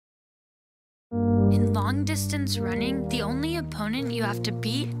In long-distance running, the only opponent you have to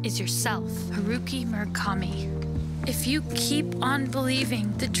beat is yourself, Haruki Murakami. If you keep on believing,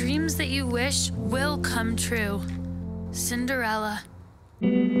 the dreams that you wish will come true. Cinderella. You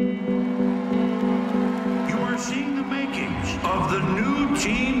are seeing the makings of the new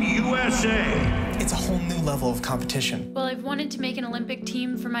Team USA. It's a whole new level of competition. Well, I've wanted to make an Olympic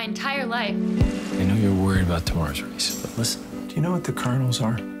team for my entire life. I know you're worried about tomorrow's race, but listen. Do you know what the kernels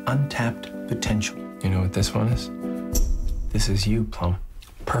are? Untapped potential. You know what this one is? This is you, Plum.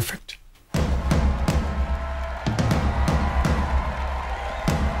 Perfect.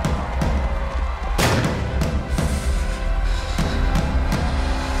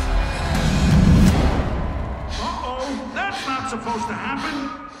 Uh-oh, that's not supposed to happen.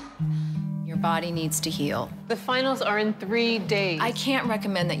 Your body needs to heal. The finals are in 3 days. I can't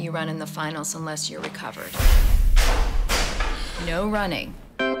recommend that you run in the finals unless you're recovered. No running.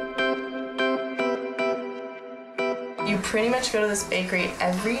 You pretty much go to this bakery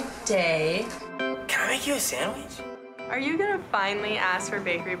every day. Can I make you a sandwich? Are you gonna finally ask for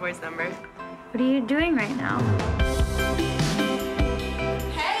Bakery Boy's number? What are you doing right now?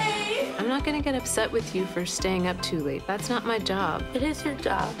 Hey! I'm not gonna get upset with you for staying up too late. That's not my job. It is your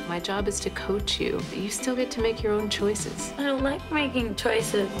job. My job is to coach you, but you still get to make your own choices. I don't like making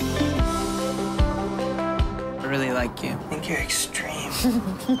choices. I really like you. I think you're extreme.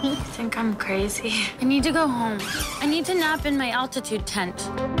 I think I'm crazy. I need to go home. I need to nap in my altitude tent.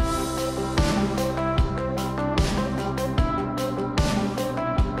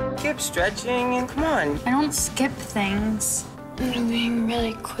 Keep stretching and come on. I don't skip things. I'm moving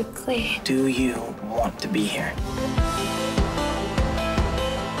really quickly. Do you want to be here?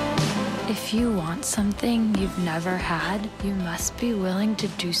 If you want something you've never had, you must be willing to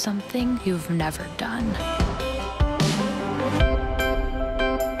do something you've never done.